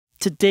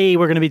Today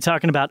we're going to be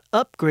talking about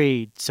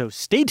Upgrade, so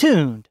stay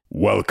tuned.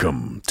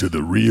 Welcome to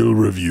The Real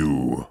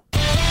Review.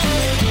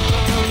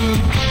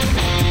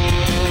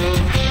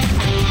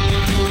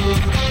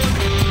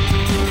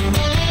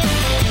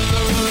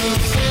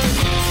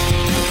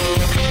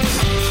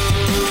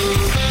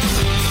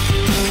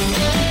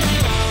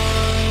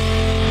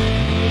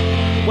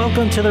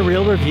 Welcome to The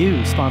Real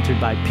Review, sponsored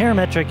by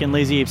Parametric and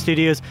Lazy Ape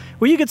Studios,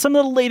 where you get some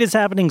of the latest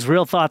happenings,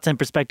 real thoughts, and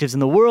perspectives in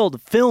the world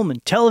of film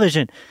and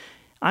television.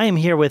 I am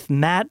here with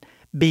Matt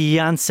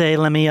Beyonce.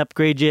 Let me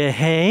upgrade you.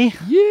 Hey.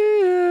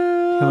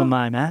 Yeah. Who am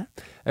I, Matt?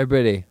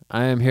 Everybody,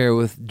 I am here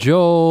with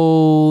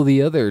Joel,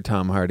 the other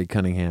Tom Hardy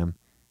Cunningham.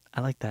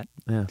 I like that.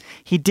 Yeah.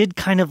 He did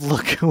kind of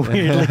look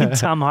weirdly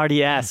Tom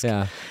Hardy-esque.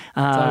 Yeah. It's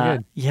all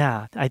good.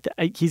 Yeah.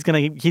 He's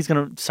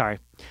gonna. Sorry.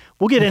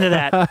 We'll get into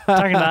that.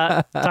 talking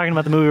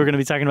about the movie we're going to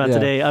be talking about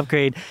today,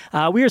 Upgrade.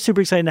 We are super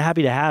excited and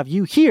happy to have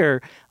you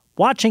here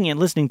watching and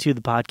listening to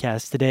the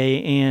podcast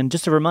today. And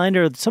just a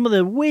reminder of some of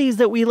the ways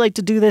that we like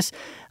to do this.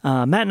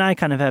 Matt and I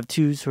kind of have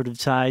two sort of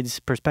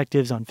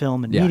perspectives on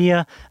film and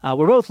media.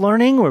 We're both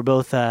learning. We're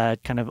both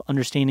kind of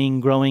understanding,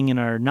 growing in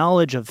our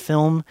knowledge of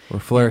film. We're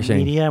flourishing.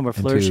 And media, and we're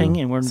flourishing,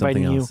 and we're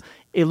inviting you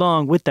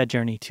along with that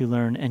journey to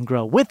learn and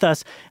grow with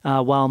us,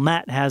 while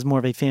Matt has more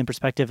of a fan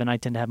perspective and I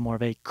tend to have more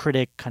of a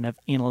critic, kind of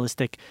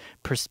analytic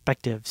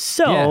perspective.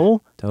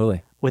 So,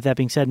 totally. With that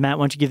being said, Matt,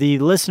 why don't you give the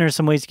listeners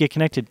some ways to get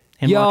connected?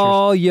 And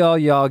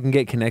Y'all can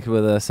get connected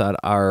with us at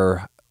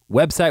our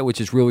website,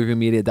 which is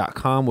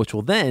realreviewmedia.com, which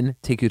will then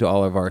take you to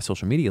all of our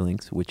social media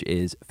links, which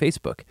is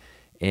Facebook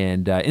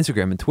and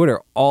Instagram and Twitter,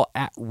 all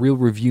at Real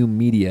Review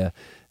Media.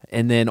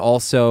 And then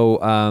also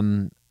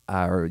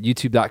our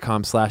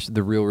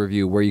youtube.com/The Real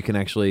Review, where you can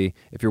actually,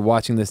 if you're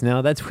watching this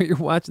now, that's where you're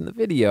watching the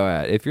video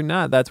at. If you're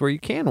not, that's where you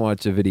can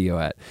watch the video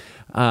at.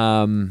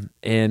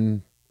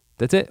 And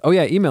that's it. Oh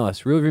yeah, email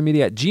us,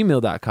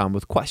 realreviewmedia@gmail.com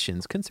with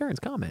questions, concerns,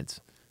 comments,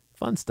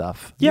 fun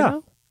stuff. Yeah, you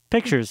know?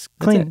 Pictures,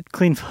 clean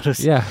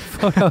photos. Yeah,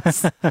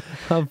 photos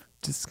of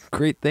just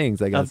great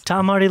things, I guess. Of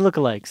Tom Hardy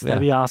lookalikes. That'd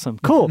be awesome.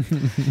 Cool.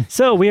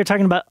 So we are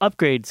talking about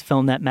Upgrades,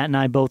 film that Matt and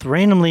I both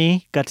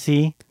randomly got to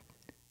see.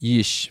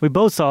 Yeesh. We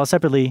both saw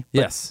separately,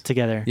 but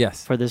together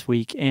for this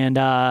week. And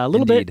a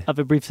little bit of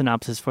a brief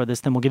synopsis for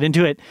this, then we'll get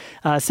into it.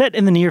 Set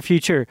in the near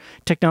future,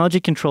 technology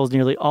controls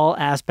nearly all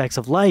aspects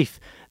of life.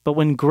 But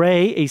when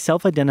Gray, a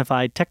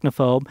self-identified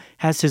technophobe,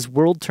 has his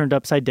world turned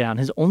upside down,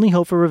 his only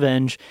hope for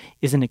revenge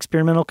is an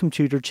experimental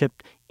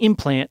computer-chipped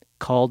implant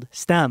called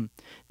STEM,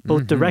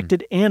 both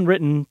directed and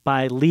written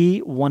by Leigh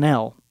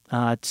Whannell.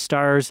 It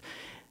stars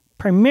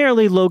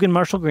primarily Logan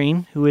Marshall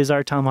Green, who is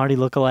our Tom Hardy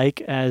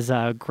lookalike, as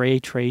Gray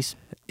Trace.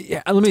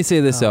 Yeah, let me say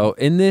this, though.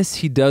 In this,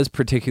 he does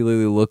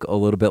particularly look a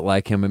little bit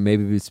like him, and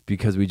maybe it's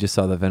because we just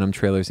saw the Venom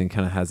trailers and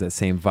kind of has that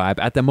same vibe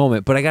at the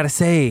moment. But I got to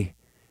say,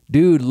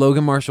 dude,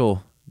 Logan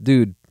Marshall,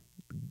 dude.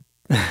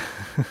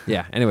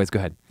 Yeah, anyways, go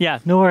ahead. Yeah,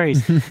 no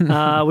worries.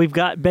 We've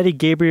got Betty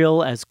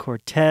Gabriel as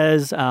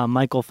Cortez,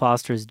 Michael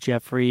Foster as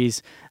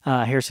Jeffries,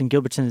 Harrison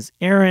Gilbertson as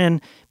Aaron,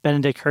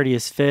 Benedict Hurdy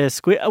as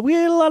Fisk. We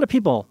had a lot of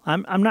people.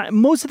 I'm not.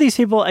 Most of these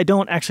people I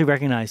don't actually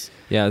recognize.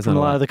 Yeah, from a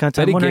lot of the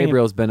content. Betty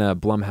Gabriel's been a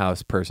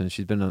Blumhouse person.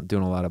 She's been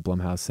doing a lot of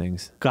Blumhouse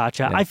things.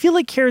 Gotcha. Yeah. I feel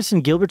like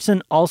Harrison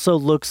Gilbertson also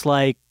looks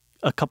like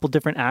a couple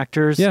different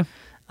actors. Yeah.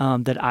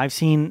 That I've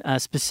seen.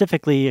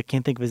 Specifically, I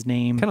can't think of his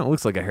name. Kind of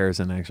looks like a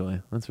Harrison, actually.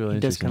 That's really interesting.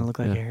 He does kind of look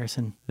like a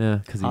Harrison.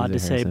 Yeah, because odd to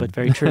say, but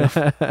very true.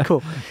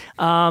 Cool.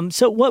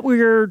 So, what were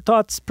your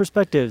thoughts,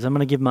 perspectives? I'm going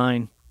to give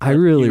mine. I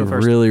really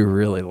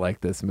like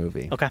this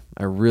movie. Okay.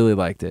 I really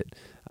liked it.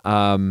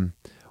 One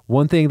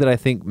thing that I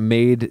think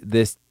made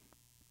this,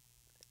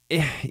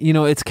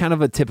 it's kind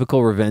of a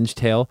typical revenge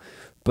tale,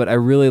 but I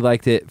really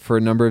liked it for a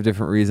number of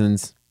different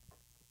reasons.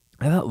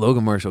 I thought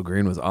Logan Marshall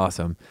Green was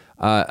awesome.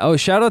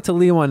 Shout out to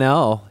Leigh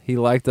Whannell. He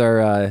liked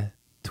our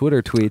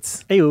Twitter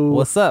tweets. Hey-o.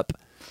 What's up?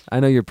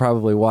 I know you're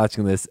probably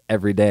watching this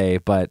every day,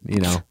 but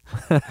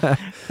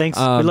Thanks.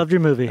 We loved your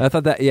movie. I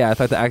thought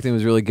the acting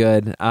was really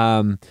good.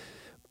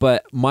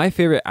 But my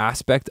favorite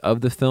aspect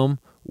of the film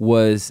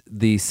was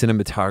the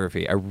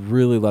cinematography. I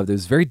really loved it. It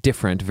was very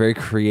different, very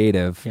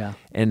creative,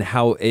 and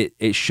how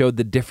it showed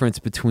the difference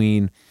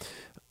between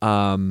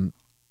Gray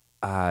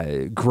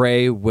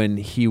when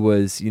he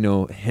was,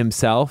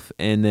 himself,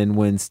 and then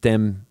when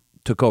STEM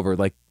took over,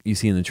 like you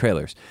see in the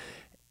trailers.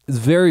 It's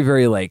very,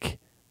 very it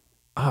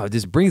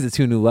just brings it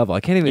to a new level.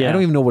 I don't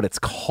even know what it's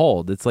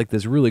called. It's like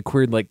this really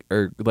weird,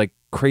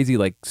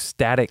 crazy,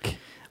 static.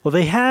 Well,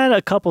 they had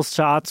a couple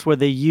shots where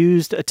they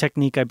used a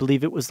technique. I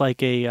believe it was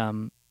like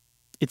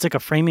it's like a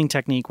framing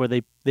technique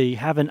where they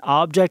have an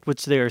object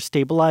which they are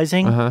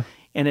stabilizing,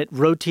 and it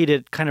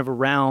rotated kind of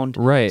around.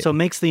 Right. So it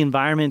makes the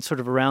environment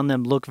sort of around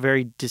them look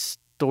very distorted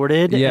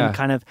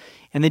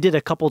and they did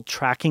a couple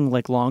tracking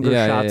longer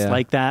shots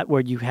like that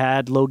where you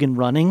had Logan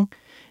running,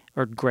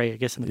 or Gray, I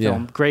guess in the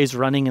film. Gray's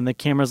running and the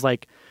camera's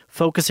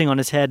focusing on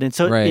his head, and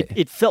so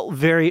it felt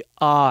very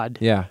odd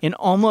and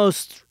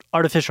almost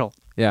artificial,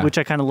 which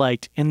I kind of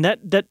liked. And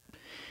that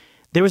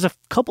there was a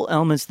couple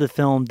elements of the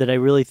film that I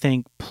really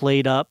think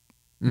played up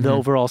the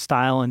overall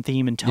style and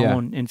theme and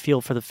tone and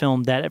feel for the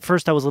film that at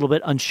first I was a little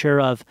bit unsure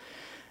of.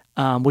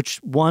 Which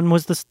one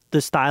was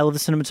the style of the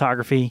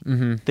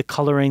cinematography, the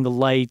coloring, the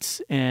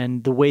lights,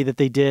 and the way that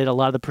they did a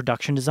lot of the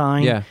production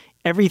design. Yeah.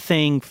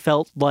 Everything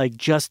felt like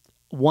just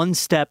one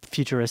step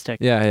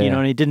futuristic. You know,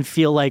 and it didn't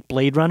feel like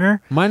Blade Runner.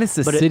 Minus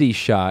the city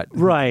shot.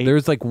 Right. There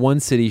was like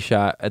one city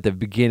shot at the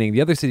beginning.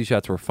 The other city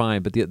shots were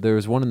fine, but there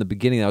was one in the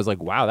beginning that I was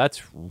like, wow,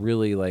 that's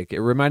really like, it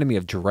reminded me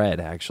of Dread,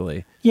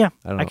 actually. Yeah,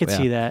 I could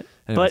see that.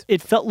 Anyways. But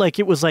it felt like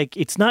it was like,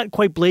 it's not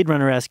quite Blade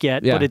Runner-esque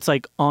yet, but it's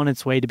like on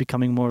its way to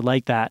becoming more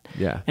like that.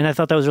 Yeah. And I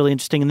thought that was really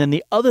interesting. And then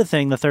the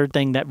third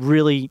thing that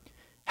really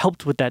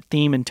helped with that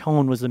theme and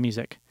tone was the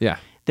music. Yeah.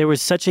 There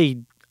was such a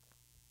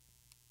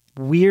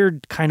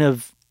weird kind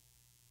of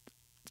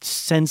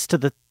sense to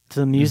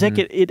the music.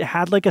 It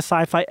had like a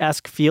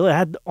sci-fi-esque feel. It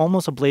had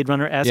almost a Blade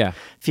Runner-esque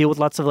feel with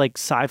lots of like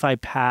sci-fi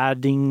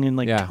padding and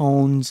like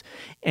tones.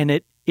 And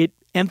it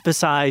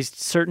emphasized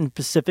certain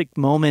specific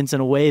moments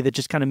in a way that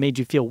just kind of made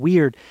you feel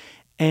weird.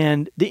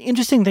 And the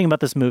interesting thing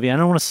about this movie, I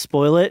don't want to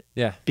spoil it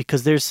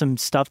because there's some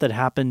stuff that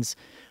happens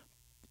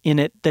in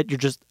it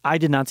that I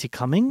did not see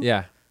coming.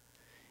 Yeah.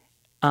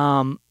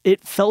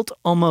 It felt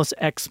almost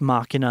Ex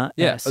Machina-esque.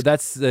 Yeah,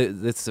 that's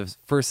the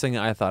first thing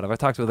I thought of. I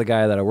talked with a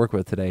guy that I work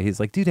with today. He's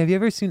like, dude, have you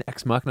ever seen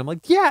Ex Machina? I'm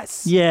like,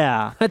 yes.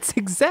 Yeah. That's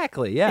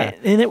exactly,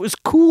 And it was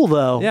cool,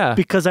 though,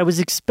 because I was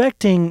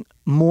expecting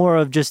more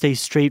of just a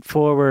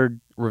straightforward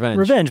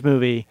revenge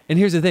movie. And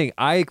here's the thing.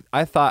 I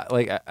thought,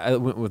 like, I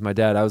went with my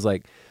dad. I was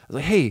like,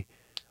 hey,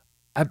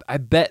 I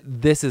bet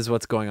this is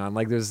what's going on.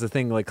 Like, there's the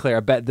thing, like, Claire, I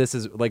bet this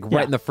is, like,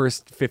 right in the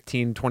first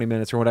 15, 20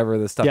 minutes or whatever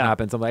this stuff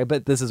happens. I'm like, I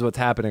bet this is what's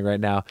happening right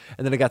now.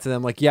 And then I got to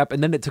them, like, yep.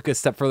 And then it took a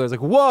step further. I was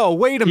like, whoa,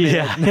 wait a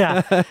minute.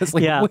 Yeah. It's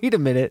like, wait a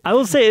minute. I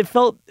will say it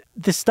felt,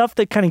 the stuff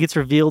that kind of gets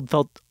revealed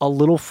felt a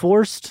little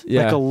forced.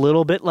 Like, a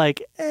little bit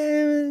like,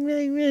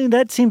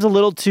 that seems a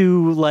little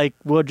too, like,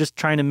 we're just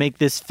trying to make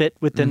this fit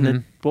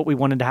within what we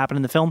wanted to happen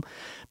in the film.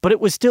 But it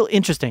was still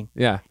interesting.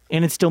 Yeah.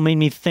 And it still made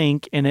me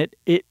think. And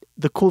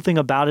the cool thing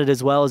about it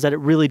as well is that it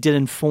really did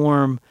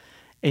inform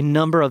a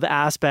number of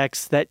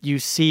aspects that you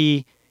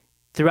see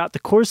throughout the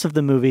course of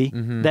the movie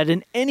that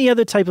in any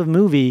other type of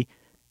movie,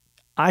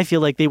 I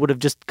feel like they would have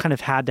just kind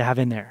of had to have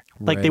in there.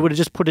 Like they would have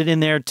just put it in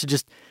there to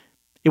just,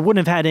 it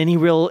wouldn't have had any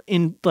real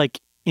input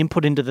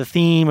into the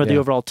theme or the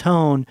overall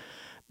tone.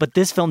 But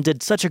this film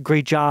did such a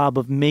great job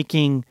of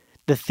making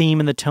the theme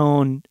and the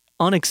tone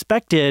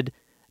unexpected,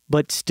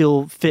 but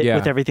still fit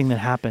with everything that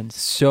happens.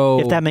 So,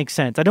 if that makes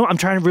sense, I'm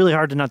trying really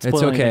hard to not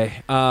spoil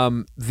anything. It's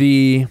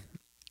okay.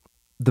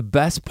 The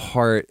best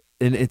part,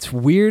 and it's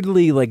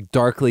weirdly like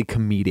darkly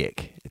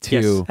comedic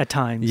too. Yes, at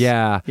times.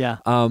 Yeah. Yeah.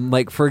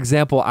 Like for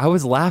example, I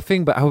was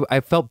laughing, but I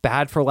felt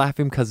bad for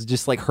laughing because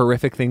just like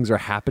horrific things are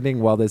happening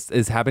while this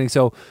is happening.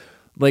 So,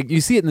 like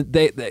you see it in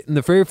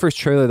the very first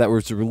trailer that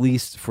was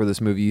released for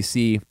this movie. You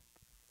see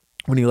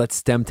when he lets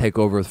STEM take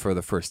over for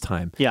the first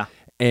time. Yeah.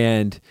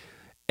 And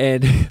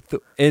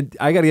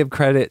I got to give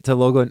credit to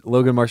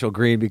Logan Marshall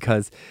Green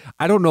because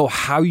I don't know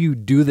how you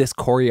do this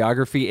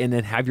choreography and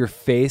then have your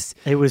face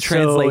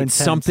translate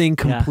something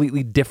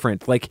completely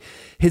different. Like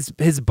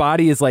his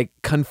body is like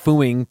kung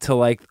fuing to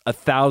like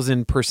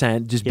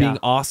 1,000%, just being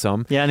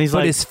awesome. Yeah, and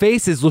but his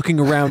face is looking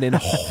around in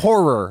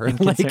horror.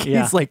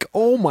 He's like,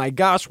 oh my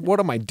gosh,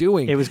 what am I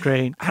doing? It was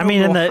great. I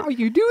don't know how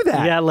you do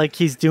that. Yeah, like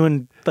he's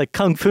doing like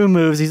kung fu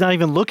moves. He's not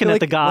even looking at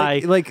the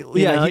guy.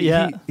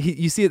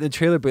 You see it in the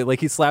trailer, but like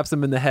he slaps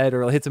him in the head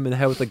or hits him in the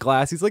head with the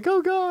glass. He's like,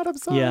 oh God, I'm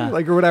sorry. Yeah.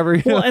 Like, or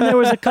whatever. Well, and there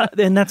was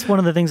and that's one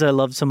of the things I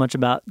love so much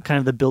about kind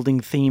of the building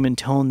theme and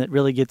tone that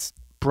really gets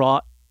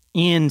brought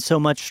in so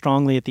much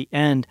strongly at the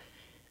end.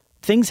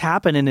 Things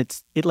happen and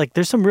it like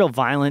there's some real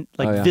violent,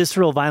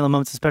 visceral violent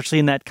moments, especially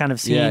in that kind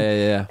of scene.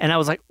 Yeah. And I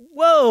was like,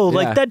 whoa,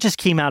 like that just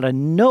came out of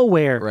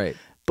nowhere. Right.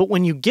 But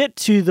when you get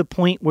to the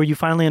point where you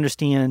finally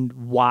understand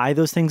why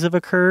those things have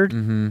occurred,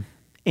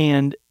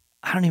 and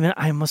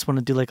I almost want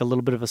to do like a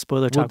little bit of a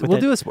spoiler talk. We'll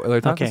do a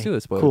spoiler talk. Okay, let's do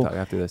a spoiler talk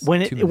after this.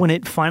 When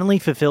it finally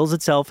fulfills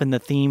itself in the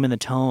theme and the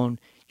tone,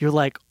 you're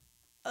like,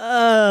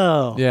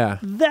 oh, yeah,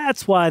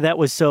 that's why that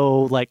was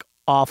so like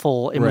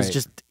awful. It was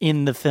just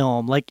in the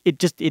film. Like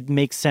it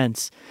makes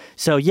sense.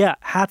 So yeah,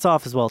 hats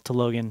off as well to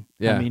Logan.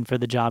 Yeah. I mean, for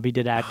the job he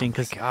did acting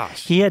because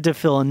he had to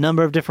fill a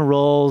number of different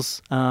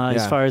roles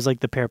as far as like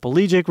the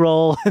paraplegic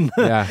role and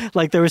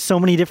like there were so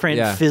many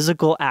different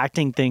physical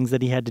acting things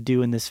that he had to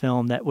do in this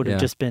film that would have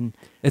just been.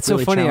 It's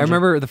really so funny. I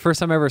remember the first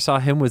time I ever saw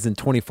him was in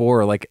 24,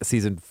 or like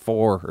season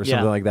 4 or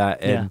something like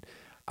that, and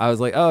I was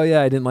like, oh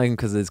yeah, I didn't like him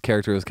because his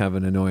character was kind of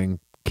an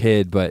annoying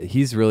kid, but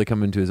he's really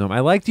come into his own.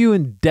 I liked you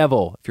in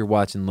Devil, if you're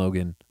watching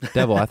Logan.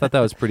 Devil, I thought that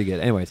was pretty good.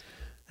 Anyways.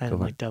 I don't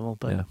like Devil,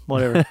 but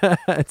whatever.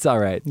 It's all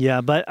right.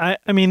 Yeah, but I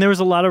mean, there was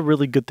a lot of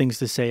really good things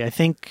to say. I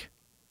think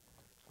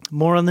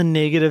more on the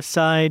negative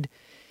side,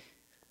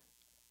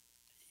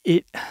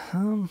 there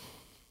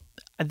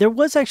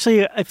was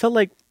actually, I felt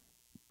like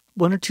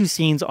one or two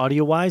scenes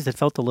audio-wise that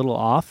felt a little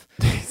off.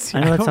 I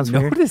know that sounds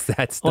weird. I noticed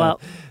that stuff.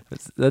 Well,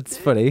 that's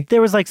funny.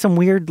 There was like some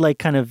weird like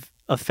kind of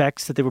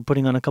effects that they were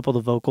putting on a couple of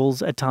the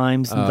vocals at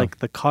times, and like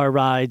the car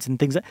rides and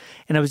things.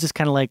 And I was just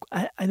kind of like,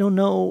 I don't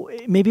know,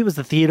 maybe it was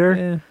the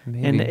theater,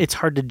 and it's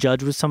hard to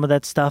judge with some of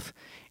that stuff.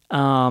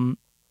 I'm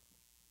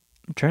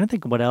trying to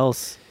think of what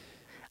else.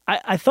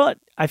 I felt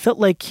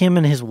like him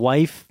and his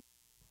wife,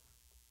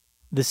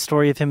 the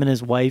story of him and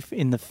his wife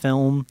in the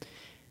film,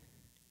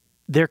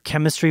 their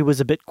chemistry was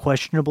a bit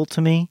questionable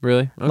to me.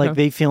 Really? Okay. Like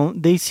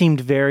they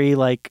seemed very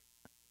like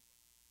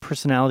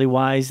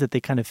personality-wise that they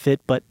kind of fit,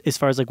 but as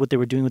far as like what they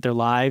were doing with their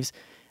lives,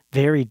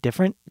 very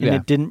different, and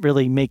it didn't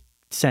really make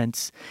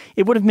sense.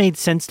 It would have made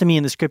sense to me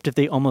in the script if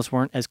they almost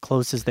weren't as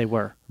close as they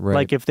were. Right.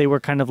 Like if they were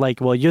kind of like,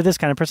 well, you're this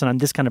kind of person, I'm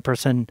this kind of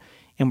person,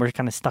 and we're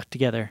kind of stuck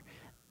together.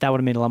 That would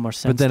have made a lot more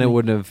sense. But then it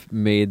wouldn't have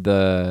made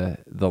the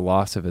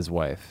loss of his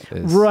wife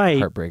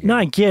heartbreaking. No,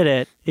 I get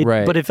it.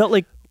 Right. But it felt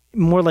like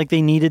more like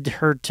they needed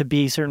her to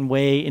be a certain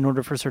way in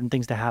order for certain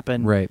things to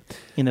happen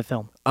in the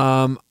film.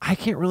 I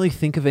can't really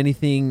think of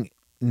anything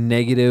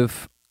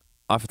negative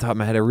off the top of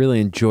my head. I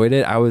really enjoyed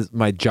it.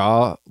 My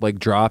jaw like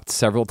dropped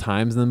several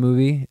times in the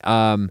movie.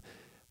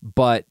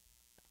 But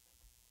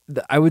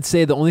I would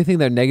say the only thing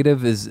that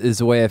negative is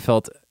the way I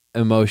felt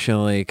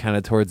emotionally kind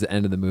of towards the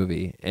end of the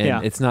movie.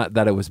 And it's not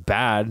that it was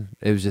bad.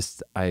 It was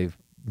just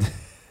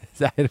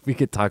we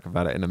could talk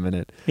about it in a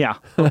minute. Yeah.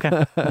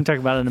 Okay. We can talk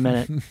about it in a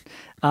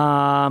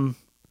minute.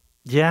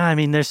 Yeah, I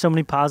mean, there's so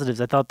many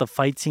positives. I thought the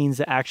fight scenes,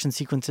 the action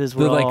sequences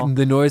were like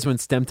the noise when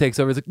Stem takes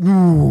over. It's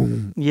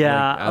like,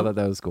 yeah, I thought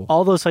that was cool.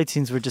 All those fight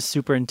scenes were just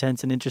super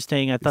intense and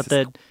interesting. I thought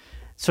that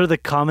sort of the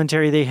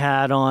commentary they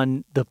had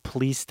on the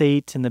police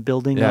state and the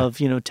building of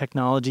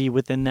technology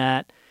within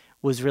that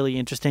was really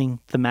interesting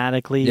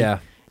thematically. Yeah,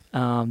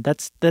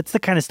 that's the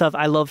kind of stuff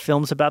I love.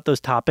 Films about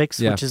those topics,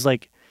 which is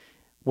like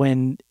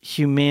when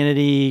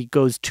humanity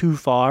goes too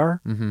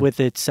far with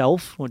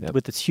itself,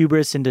 with its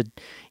hubris into,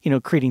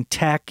 creating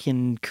tech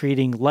and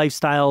creating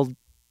lifestyle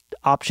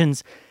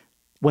options,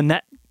 when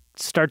that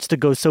starts to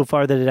go so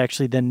far that it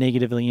actually then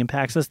negatively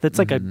impacts us, that's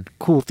like a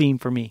cool theme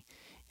for me,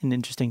 an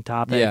interesting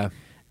topic. Yeah.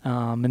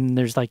 And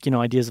there's like,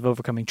 ideas of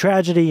overcoming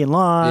tragedy and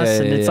loss.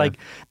 It's like,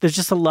 there's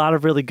just a lot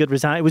of really good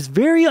resound. It was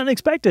very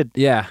unexpected.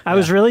 Yeah. I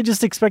was really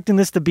just expecting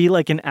this to be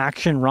like an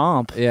action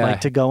romp,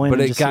 like to go in.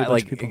 But and it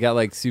got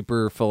like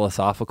super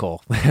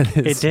philosophical.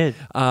 It did.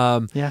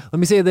 Let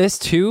me say this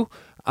too.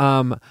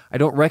 I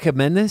don't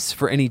recommend this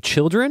for any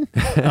children.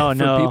 Oh,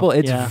 no. For people,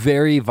 it's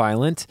very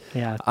violent.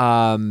 Yeah.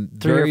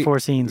 3 or 4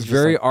 scenes.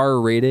 Very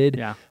R-rated.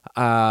 Yeah.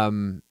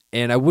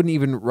 And I wouldn't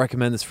even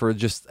recommend this for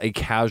just a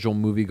casual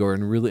moviegoer,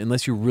 and really,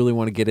 unless you really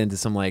want to get into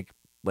some like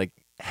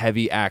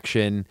heavy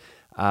action,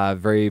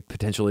 very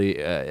potentially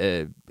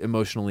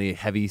emotionally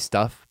heavy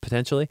stuff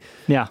potentially.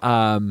 Yeah.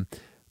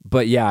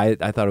 But yeah,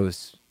 I thought it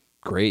was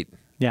great.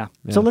 Yeah.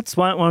 So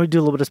why don't we do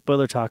a little bit of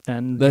spoiler talk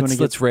then?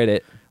 Let's rate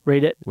it.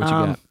 Rate it. What you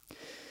got?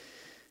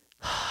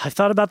 I've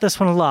thought about this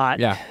one a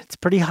lot. Yeah. It's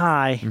pretty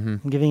high.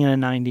 I'm giving it a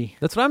 90.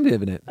 That's what I'm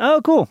giving it. Oh,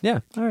 cool.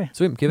 Yeah. All right.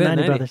 Sweet. Give it 90 a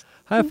 90. Brothers.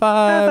 High five.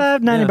 High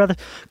five, 90 Brothers.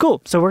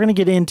 Cool. So we're going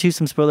to get into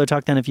some spoiler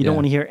talk then. If you don't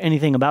want to hear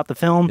anything about the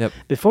film,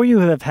 before you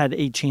have had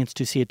a chance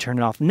to see it, turn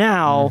it off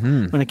now.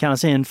 I'm going to count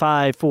us in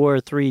 5, 4,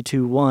 3,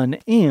 2, 1,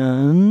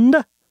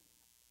 and...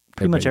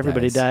 Pretty much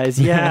everybody dies.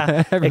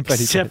 Yeah.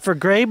 Except for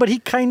Gray, but he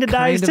kind of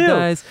dies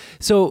too.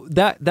 So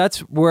that's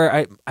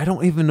where I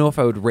don't even know if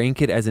I would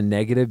rank it as a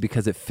negative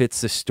because it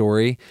fits the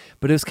story,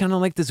 but it was kind of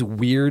like this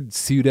weird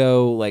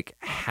pseudo like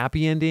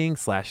happy ending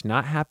 /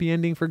 not happy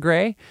ending for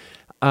Gray.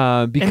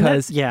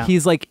 Because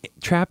he's like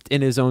trapped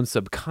in his own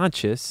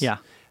subconscious. Yeah.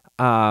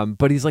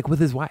 But he's like with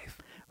his wife.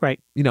 Right.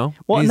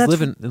 Well, he's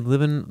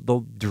living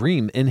the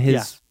dream in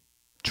his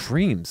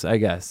dreams, I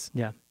guess.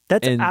 Yeah.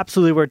 That's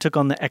absolutely where it took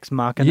on the Ex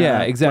Machina. Yeah,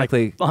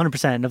 exactly. Like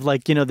 100% of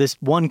like, this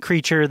one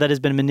creature that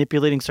has been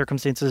manipulating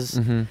circumstances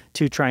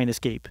to try and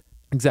escape.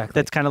 Exactly.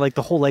 That's kind of like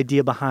the whole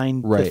idea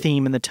behind the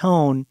theme and the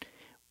tone,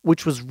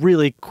 which was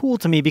really cool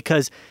to me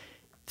because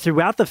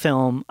throughout the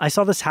film, I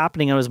saw this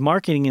happening. I was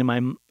marketing in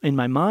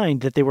my mind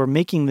that they were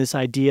making this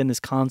idea and this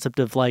concept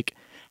of like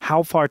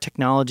how far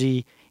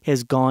technology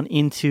has gone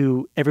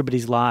into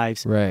everybody's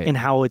lives and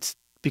how it's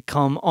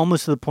become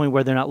almost to the point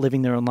where they're not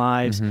living their own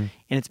lives and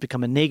it's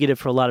become a negative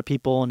for a lot of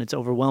people and it's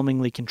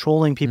overwhelmingly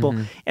controlling people.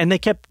 And they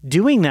kept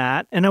doing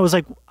that. And I was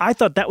like, I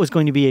thought that was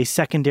going to be a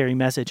secondary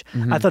message.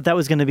 I thought that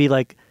was going to be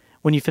like,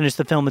 when you finish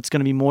the film, it's going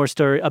to be more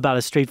story about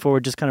a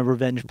straightforward, just kind of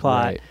revenge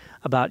plot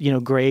about,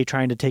 Gray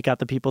trying to take out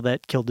the people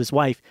that killed his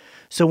wife.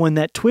 So when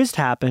that twist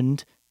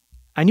happened,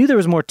 I knew there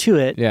was more to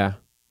it. Yeah.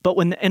 But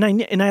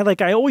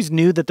I always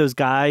knew that those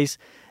guys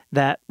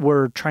that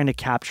were trying to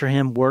capture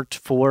him worked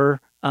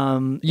for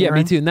Aaron.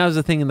 Me too. And that was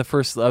the thing in the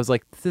first, I was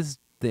like,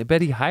 I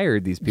bet he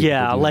hired these people.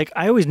 Yeah, like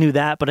I always knew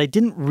that, but I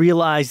didn't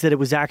realize that it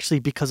was actually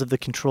because of the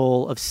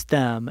control of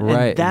STEM.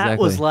 And that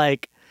was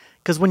like,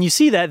 because when you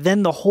see that,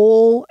 then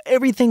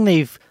everything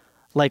they've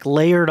like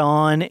layered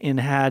on and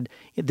had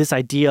this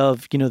idea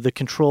of, the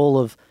control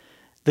of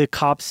the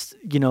cops,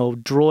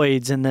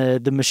 droids and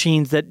the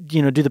machines that,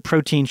 do the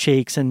protein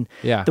shakes and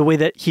the way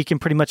that he can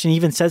pretty much, and he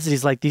even says that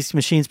he's like, these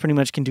machines pretty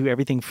much can do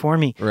everything for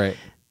me. Right.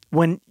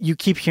 when you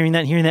keep hearing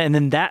that, and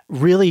then that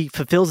really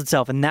fulfills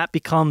itself, and that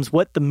becomes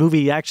what the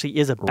movie actually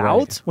is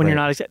about when you're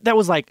not that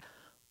was like,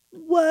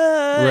 what?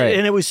 Right.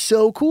 And it was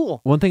so cool.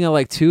 One thing I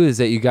like too is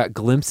that you got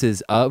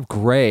glimpses of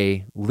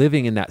Gray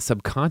living in that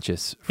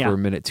subconscious for a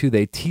minute too.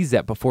 They teased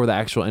that before the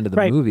actual end of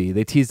the movie.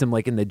 They teased him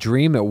like in the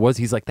dream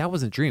he's like, that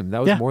wasn't a dream.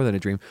 That was more than a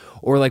dream.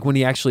 Or like when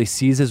he actually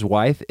sees his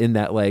wife in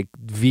that like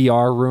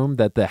VR room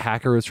that the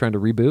hacker was trying to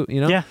reboot, you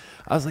know? Yeah.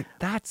 I was like,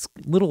 that's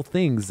little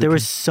things. There were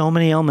so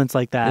many elements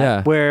like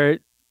that where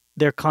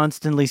they're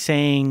constantly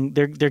saying,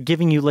 they're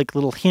giving you like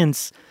little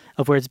hints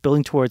of where it's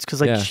building towards.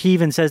 Cause like she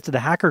even says to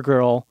the hacker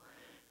girl,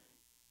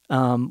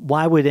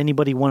 why would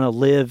anybody want to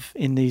live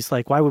in these,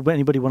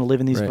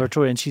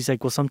 virtual? And she's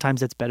like, well,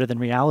 sometimes that's better than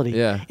reality.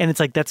 Yeah. And it's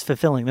like, that's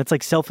fulfilling. That's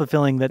like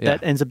self-fulfilling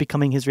that ends up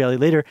becoming his reality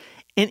later.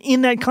 And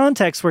in that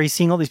context where he's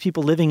seeing all these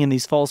people living in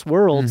these false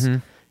worlds,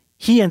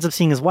 he ends up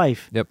seeing his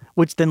wife,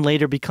 which then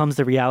later becomes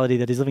the reality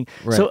that he's living.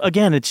 Right. So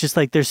again, it's just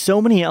like, there's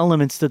so many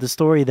elements to the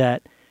story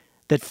that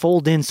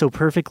fold in so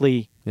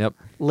perfectly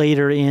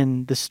later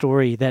in the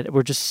story that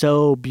were just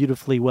so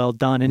beautifully well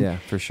done.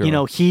 And, for sure. You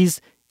know, he's,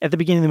 at the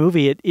beginning of the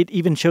movie, it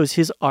even shows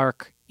his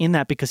arc in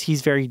that because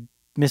he's very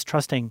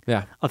mistrusting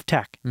of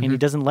tech and he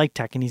doesn't like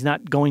tech and he's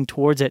not going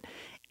towards it.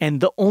 And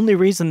the only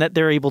reason that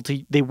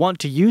they want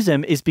to use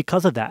him is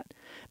because of that,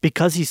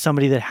 because he's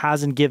somebody that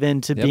hasn't given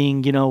to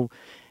being, you know,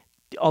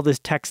 all this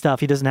tech stuff.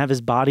 He doesn't have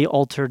his body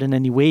altered in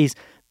any ways.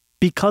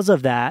 Because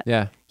of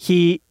that,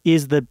 he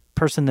is the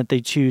person that they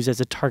choose as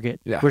a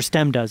target, where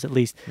STEM does at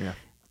least. Yeah.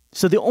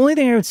 So the only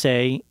thing I would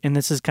say, and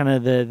this is kind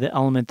of the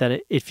element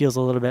that it feels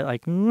a little bit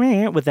like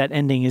meh with that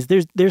ending, is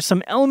there's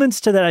some elements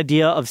to that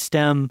idea of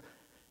STEM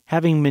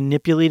having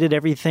manipulated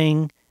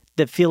everything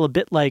that feel a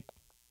bit like,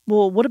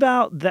 well, what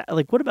about that?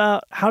 Like, what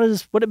about,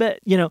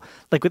 you know,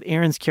 like with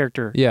Aaron's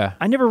character? Yeah.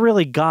 I never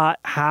really got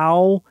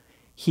how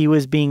he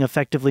was being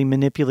effectively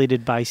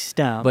manipulated by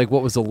STEM. Like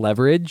what was the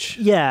leverage?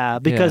 Yeah,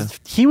 because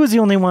he was the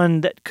only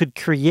one that could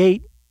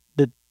create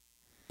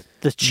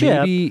the chip.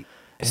 Maybe...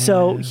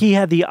 So he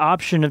had the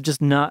option of just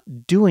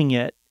not doing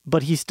it,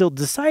 but he still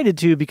decided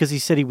to because he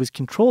said he was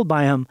controlled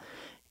by him.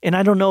 And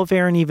I don't know if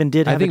Aaron even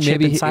did have a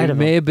chip inside of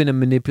him. It may have been a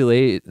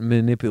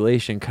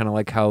manipulation, kind of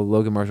like how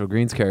Logan Marshall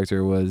Green's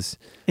character was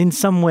in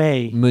some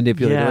way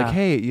manipulated. Yeah. Like,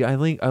 hey, I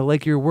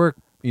like your work,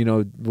 you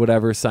know,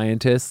 whatever,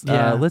 scientist.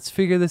 Yeah. Let's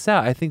figure this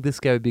out. I think this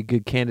guy would be a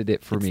good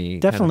candidate for me.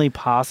 Definitely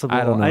possible.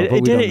 I don't know,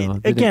 but we don't know.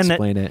 They didn't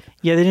explain it.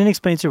 Yeah, they didn't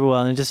explain it super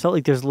well, and it just felt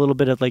like there's a little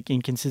bit of like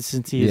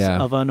inconsistencies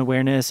of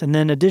unawareness. And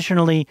then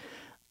additionally,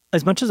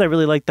 as much as I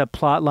really like the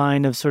plot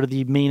line of sort of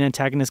the main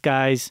antagonist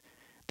guys,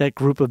 that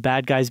group of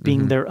bad guys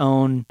being their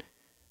own,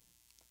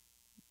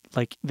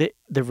 like the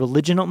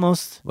religion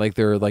almost. Like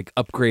they're like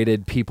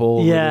upgraded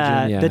people.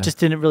 Yeah, religion. that just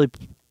didn't really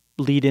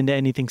lead into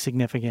anything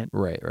significant.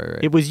 Right.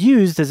 It was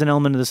used as an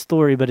element of the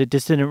story, but it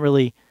just didn't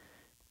really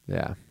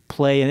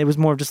play. And it was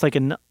more of just like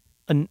an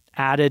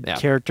added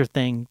character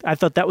thing. I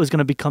thought that was going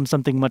to become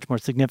something much more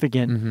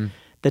significant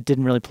that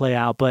didn't really play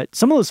out. But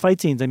some of those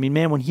fight scenes, I mean,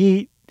 man, when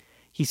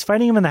he's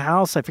fighting him in the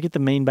house, I forget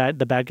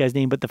the bad guy's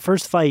name, but the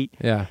first fight,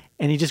 and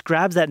he just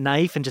grabs that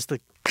knife and just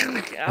like,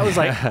 I was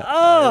like,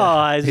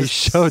 oh, he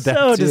showed that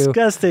so too.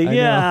 Disgusting.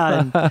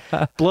 And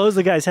blows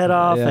the guy's head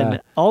off.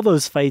 And all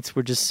those fights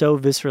were just so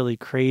viscerally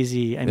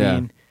crazy. I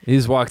mean, he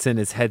just walks in,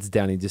 his head's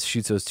down. He just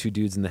shoots those two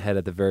dudes in the head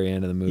at the very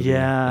end of the movie.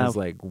 Yeah. It's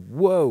like,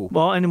 whoa.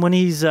 Well, and when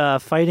he's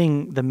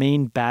fighting the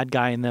main bad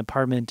guy in the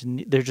apartment,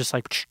 and they're just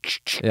like,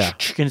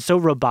 and it's so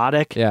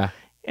robotic. Yeah.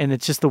 And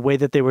it's just the way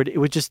that it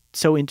was just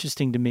so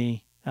interesting to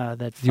me.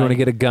 Do you want to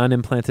get a gun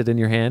implanted in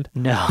your hand?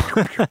 No.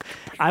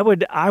 I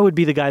would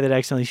be the guy that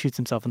accidentally shoots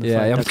himself in the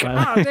foot.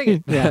 Oh,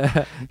 dang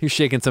it. You're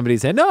shaking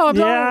somebody's hand. No, I'm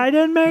not. I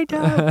didn't make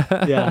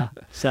that. Yeah.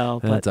 So,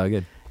 but, that's all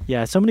good.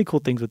 Yeah, so many cool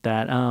things with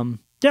that.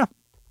 So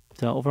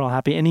overall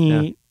happy.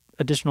 Any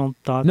additional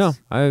thoughts? No,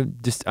 I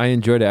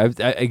enjoyed it.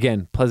 I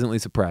again, pleasantly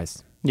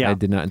surprised. Yeah. I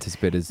did not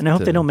anticipate it. And I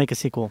hope they don't make a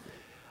sequel.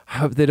 I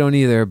hope they don't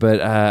either,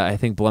 but I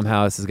think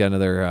Blumhouse has got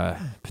another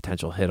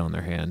potential hit on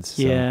their hands.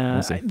 So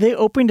we'll see. They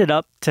opened it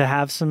up to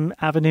have some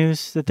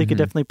avenues that they could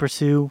definitely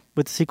pursue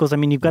with the sequels. I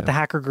mean, you've got the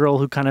hacker girl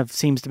who kind of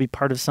seems to be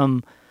part of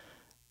some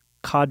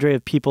cadre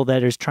of people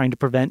that is trying to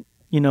prevent,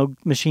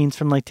 machines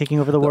from like taking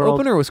over the world. The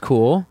opener was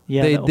cool.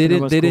 Yeah, they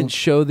didn't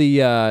show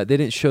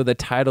the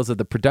titles of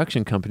the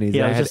production companies.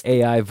 Yeah, they had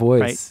AI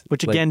voice, right,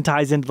 which again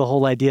ties into the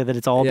whole idea that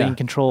it's all being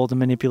controlled and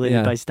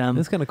manipulated by STEM.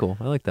 That's kind of cool.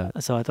 I like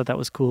that. So I thought that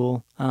was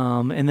cool.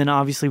 And then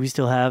obviously we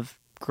still have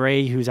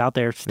Gray, who's out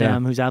there,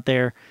 STEM, who's out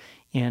there,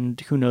 and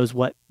who knows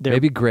what.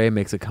 Maybe Gray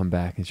makes a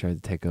comeback and tries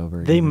to take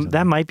over.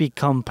 That might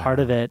become part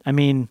of it. I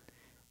mean,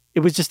 it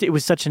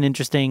was such an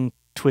interesting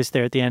twist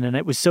there at the end, and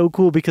it was so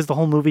cool because the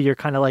whole movie you're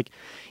kind of like,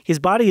 his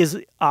body is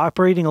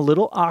operating a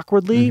little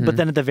awkwardly, but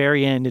then at the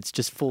very end it's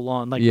just full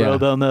on like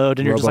robo mode,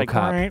 and you're just like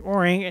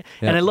and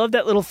I love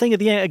that little thing at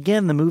the end.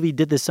 Again, the movie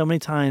did this so many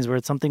times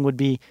where something would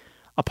be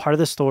a part of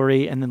the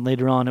story and then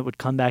later on it would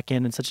come back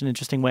in such an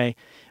interesting way,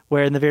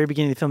 where in the very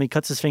beginning of the film he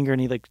cuts his finger and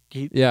he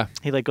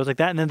goes like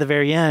that, and then at the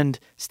very end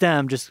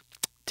STEM just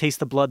tastes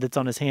the blood that's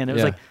on his hand. It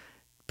was like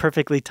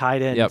perfectly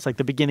tied in. Yep. It's like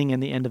the beginning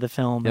and the end of the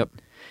film. Yep.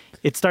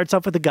 It starts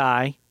off with a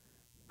guy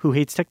who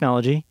hates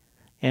technology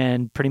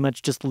and pretty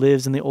much just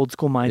lives in the old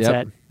school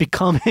mindset,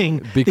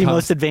 becoming the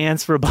most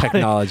advanced robotic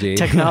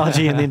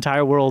technology in the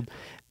entire world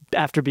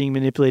after being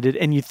manipulated.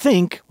 And you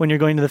think when you're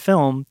going to the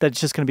film that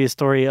it's just going to be a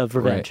story of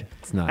revenge. Right.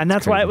 It's not. And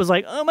that's why it was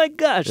like, oh my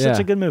gosh, such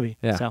a good movie.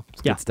 Yeah. So,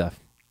 good stuff.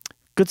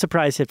 Good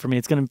surprise hit for me.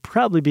 It's going to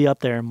probably be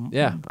up there.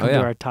 Yeah. To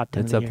our top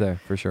 10. It's up there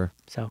for sure.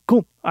 So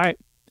cool. All right.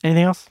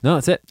 Anything else? No,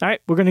 that's it. All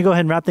right. We're going to go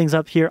ahead and wrap things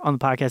up here on the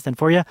podcast then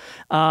for you.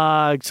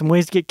 Some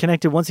ways to get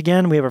connected. Once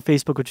again, we have our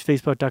Facebook, which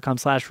is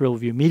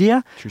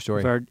facebook.com/RealReviewMedia. True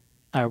story.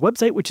 Our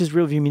website, which is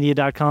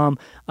realreviewmedia.com,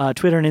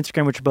 Twitter and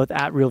Instagram, which are both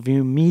at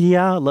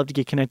RealReviewMedia. I'd love to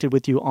get connected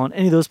with you on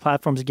any of those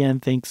platforms. Again,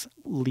 thanks,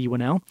 Lee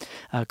Winnell.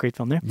 Great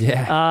film there.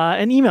 Yeah.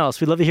 And email us.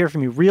 We'd love to hear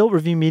from you.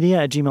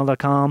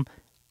 realreviewmedia@gmail.com.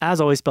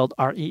 As always, spelled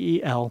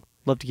REEL.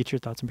 Love to get your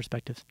thoughts and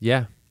perspectives.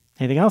 Yeah.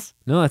 Anything else?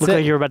 No, that's Looked it.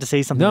 like you were about to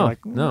say something. No,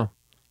 no.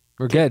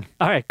 We're good.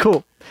 All right,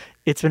 cool.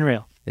 It's been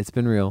real. It's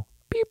been real.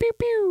 Beep, beep.